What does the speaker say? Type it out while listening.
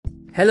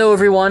Hello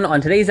everyone, on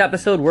today's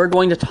episode we're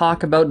going to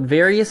talk about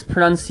various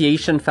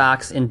pronunciation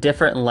facts in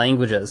different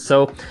languages.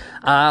 So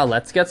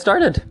let's get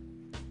started.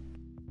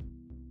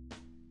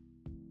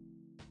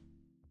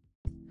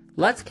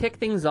 Let's kick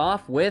things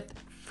off with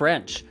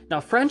French.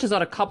 Now French has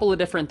got a couple of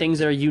different things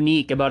that are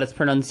unique about its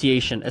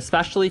pronunciation,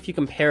 especially if you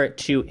compare it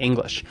to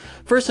English.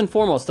 First and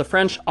foremost, the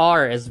French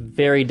R is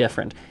very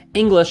different.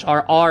 English,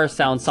 our R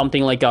sounds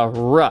something like a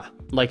R,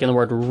 like in the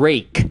word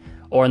rake,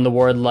 or in the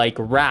word like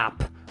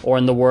rap, or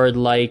in the word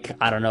like,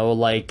 I don't know,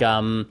 like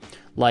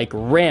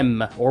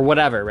rim, or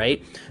whatever,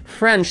 right?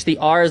 French, the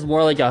R is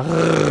more like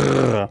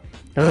a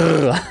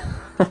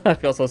I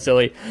feel so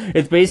silly.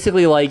 It's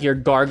basically like you're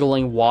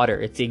gargling water.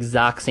 It's the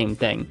exact same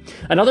thing.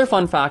 Another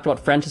fun fact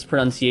about French's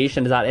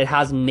pronunciation is that it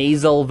has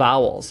nasal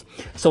vowels.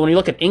 So when you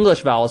look at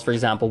English vowels, for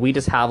example, we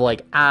just have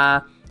like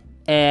a,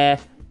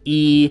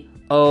 e,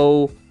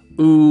 o,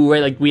 oo,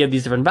 right? Like we have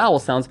these different vowel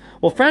sounds.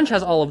 Well, French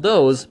has all of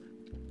those.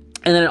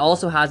 And then it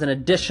also has an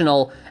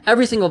additional,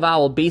 every single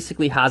vowel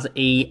basically has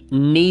a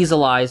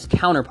nasalized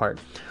counterpart.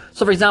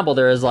 So for example,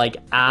 there is like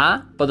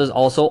a, but there's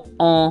also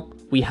on.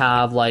 We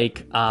have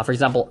like, for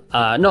example,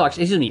 no,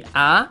 actually, excuse me,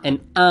 a and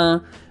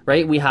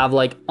right? We have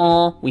like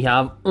on, we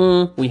have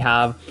we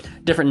have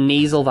different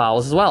nasal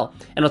vowels as well.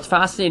 And what's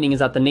fascinating is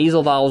that the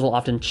nasal vowels will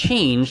often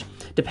change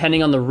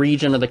depending on the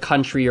region or the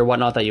country or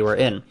whatnot that you are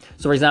in.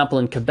 So for example,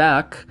 in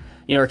Quebec,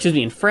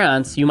 in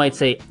France, you might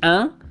say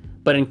un,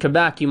 but in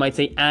Quebec, you might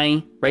say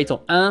ein, right?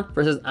 So un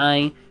versus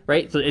ein,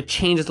 right? So it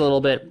changes a little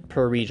bit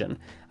per region.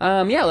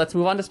 Let's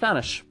move on to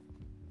Spanish.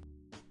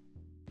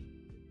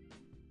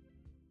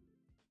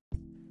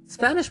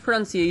 Spanish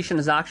pronunciation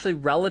is actually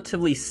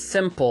relatively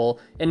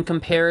simple in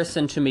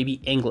comparison to maybe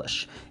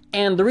English.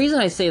 And the reason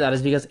I say that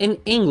is because in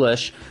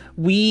English,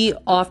 we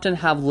often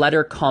have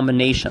letter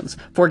combinations.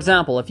 For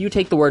example, if you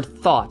take the word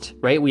thought,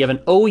 right? We have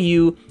an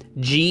O-U-G-H-T,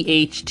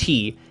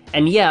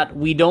 and yet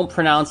we don't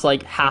pronounce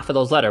like half of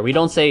those letters. We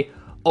don't say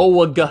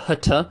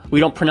O-W-G-H-T. We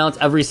don't pronounce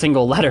every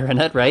single letter in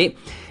it, right?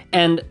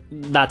 And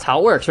that's how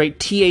it works, right?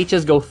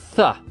 THs go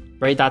th.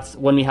 Right? That's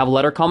when we have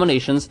letter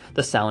combinations,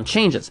 the sound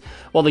changes.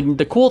 Well,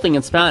 the cool thing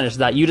in Spanish is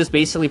that you just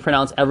basically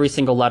pronounce every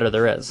single letter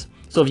there is.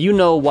 So if you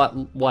know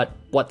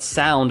what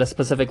sound a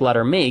specific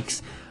letter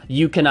makes,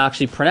 you can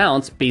actually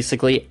pronounce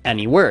basically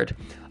any word.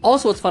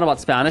 Also, what's fun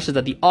about Spanish is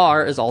that the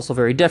R is also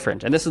very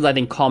different. And this is, I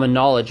think, common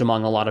knowledge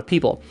among a lot of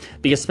people.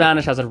 Because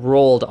Spanish has a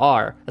rolled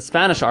R. A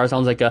Spanish R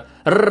sounds like a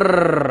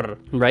rrrr,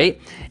 right?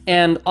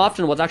 And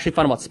often what's actually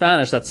fun about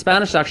Spanish is that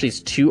Spanish actually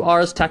is two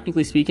R's,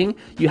 technically speaking.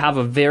 You have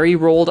a very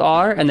rolled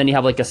R, and then you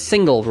have like a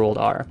single rolled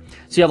R.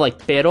 So you have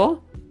like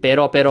pero,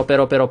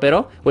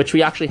 which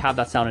we actually have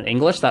that sound in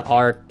English. That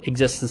R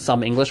exists in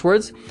some English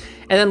words.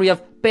 And then we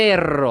have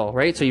perro,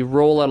 right? So you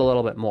roll it a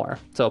little bit more.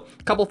 So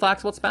a couple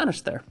facts about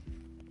Spanish there.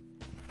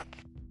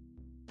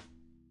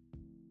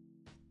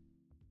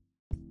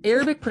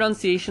 Arabic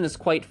pronunciation is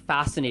quite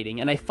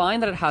fascinating, and I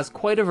find that it has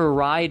quite a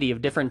variety of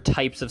different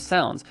types of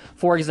sounds.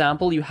 For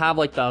example, you have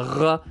like the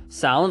r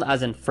sound,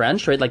 as in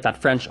French, right? Like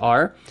that French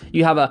R.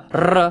 You have a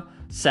r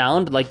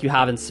sound like you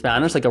have in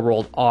Spanish, like a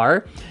rolled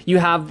R. You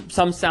have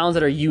some sounds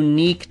that are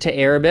unique to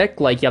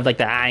Arabic, like you have like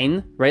the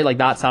ain, right? Like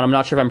that sound. I'm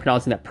not sure if I'm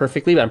pronouncing that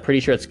perfectly, but I'm pretty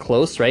sure it's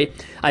close, right?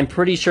 I'm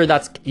pretty sure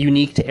that's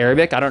unique to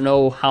Arabic. I don't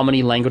know how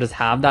many languages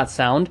have that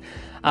sound.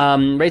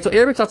 Right, so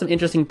Arabic's got some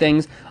interesting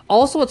things.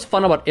 Also, what's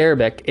fun about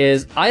Arabic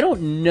is I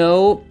don't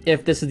know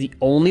if this is the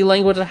only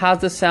language that has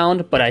this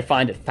sound, but I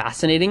find it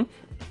fascinating.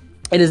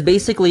 It is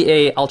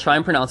basically I'll try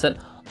and pronounce it,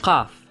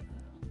 qaf,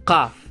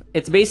 qaf.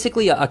 It's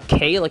basically a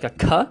K, like a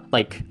K,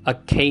 like a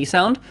K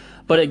sound,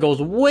 but it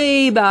goes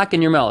way back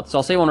in your mouth. So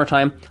I'll say it one more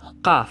time,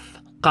 qaf,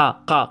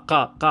 qa, qa,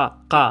 qa, qa,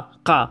 qa,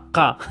 qa,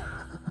 qa.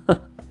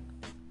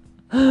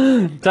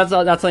 That's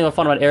something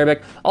fun about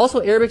Arabic. Also,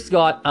 Arabic's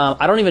got,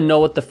 I don't even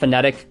know what the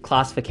phonetic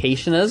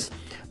classification is,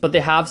 but they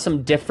have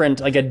some different,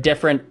 like a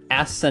different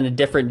S and a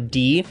different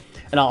D.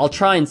 And I'll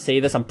try and say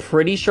this. I'm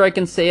pretty sure I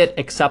can say it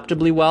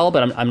acceptably well,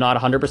 but I'm not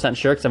 100%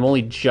 sure because I've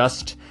only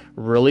just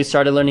really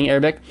started learning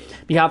Arabic.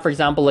 You have, for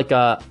example, like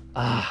a,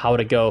 how would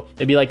it go?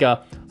 It'd be like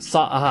a,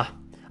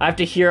 I have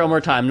to hear it one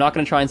more time. I'm not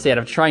going to try and say it. I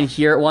have to try and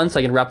hear it once so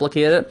I can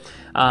replicate it.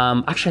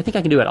 Actually, I think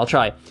I can do it. I'll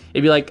try.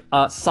 It'd be like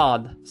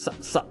Saad.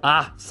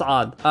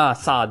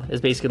 Saad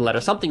is basically the letter.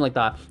 Something like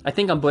that. I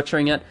think I'm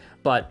butchering it.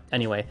 But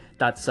anyway,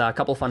 that's a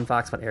couple fun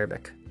facts about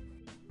Arabic.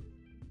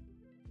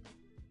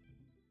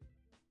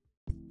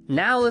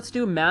 Now let's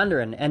do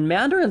Mandarin. And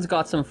Mandarin's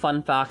got some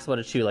fun facts about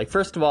it too. Like,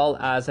 first of all,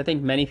 as I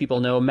think many people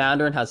know,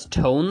 Mandarin has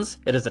tones.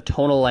 It is a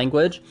tonal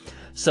language.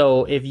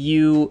 So if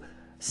you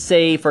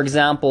say, for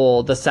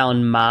example, the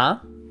sound ma,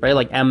 right,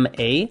 like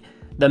M-A,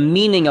 the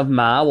meaning of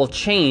ma will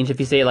change if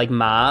you say like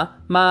ma,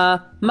 ma,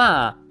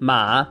 ma,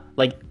 ma.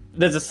 Like,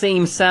 there's the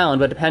same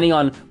sound, but depending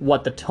on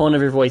what the tone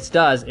of your voice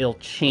does, it'll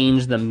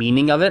change the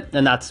meaning of it.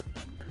 And that's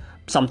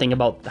something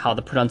about how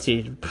the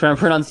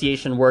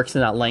pronunciation works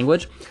in that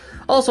language.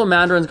 Also,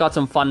 Mandarin's got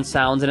some fun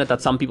sounds in it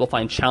that some people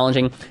find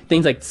challenging.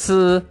 Things like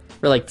ts,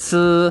 or like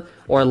ts,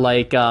 or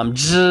like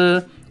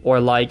zh, or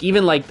like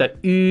even like the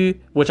U,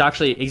 which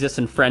actually exists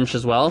in French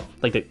as well.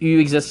 Like the U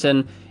exists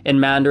in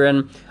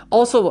Mandarin.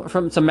 Also,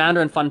 from some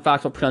Mandarin fun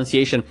facts about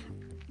pronunciation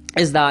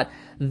is that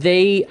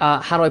they,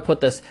 how do I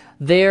put this?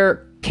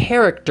 Their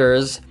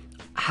characters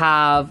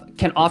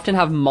can often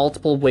have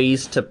multiple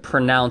ways to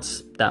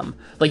pronounce them.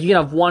 Like you can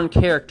have one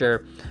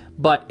character,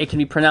 but it can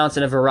be pronounced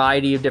in a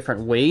variety of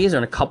different ways or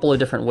in a couple of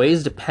different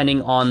ways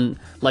depending on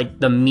like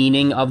the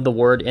meaning of the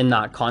word in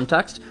that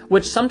context,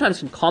 which sometimes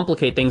can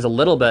complicate things a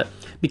little bit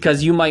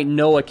because you might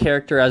know a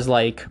character as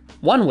like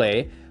one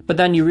way, but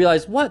then you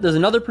realize, what, there's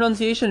another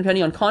pronunciation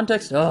depending on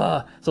context?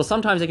 Ugh. So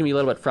sometimes it can be a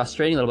little bit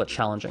frustrating, a little bit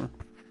challenging.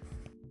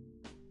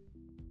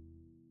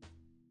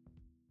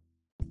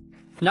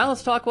 Now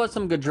let's talk about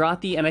some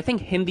Gujarati and I think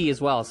Hindi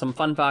as well. Some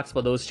fun facts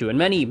about those two, and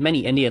many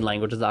Indian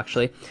languages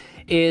actually,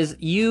 is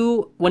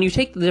when you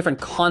take the different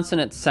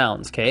consonant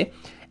sounds, okay,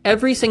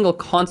 every single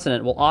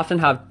consonant will often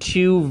have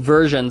two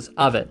versions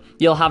of it.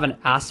 You'll have an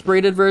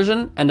aspirated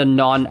version and a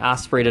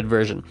non-aspirated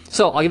version.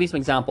 So I'll give you some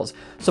examples.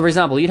 So for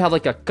example, you'd have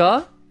like a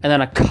ka and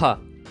then a ka,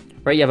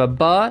 right? You have a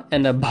ba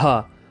and a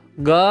ba,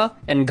 ga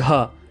and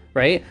ga,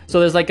 right? So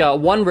there's like a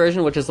one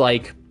version which is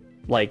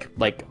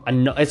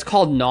it's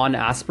called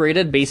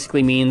non-aspirated.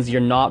 Basically means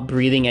you're not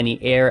breathing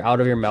any air out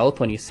of your mouth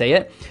when you say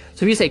it.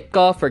 So if you say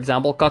ka, for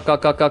example, ka ka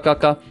ka ka ka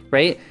ka,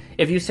 right?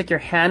 If you stick your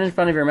hand in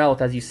front of your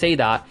mouth as you say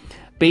that,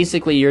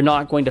 basically you're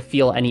not going to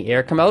feel any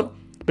air come out.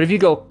 But if you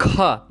go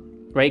ka,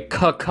 right,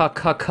 ka ka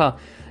ka ka,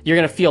 you're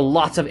gonna feel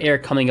lots of air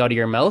coming out of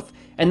your mouth,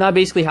 and that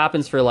basically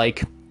happens for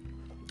like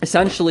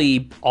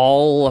essentially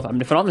all of,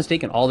 if I'm not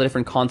mistaken, all the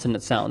different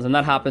consonant sounds, and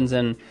that happens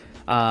in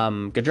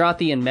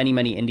Gujarati and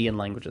many Indian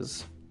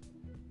languages.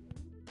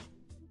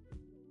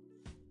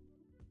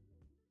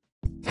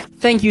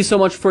 Thank you so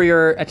much for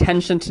your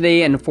attention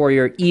today and for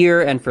your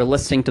ear and for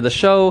listening to the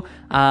show.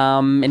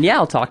 And yeah,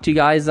 I'll talk to you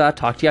guys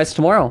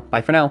tomorrow.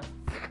 Bye for now.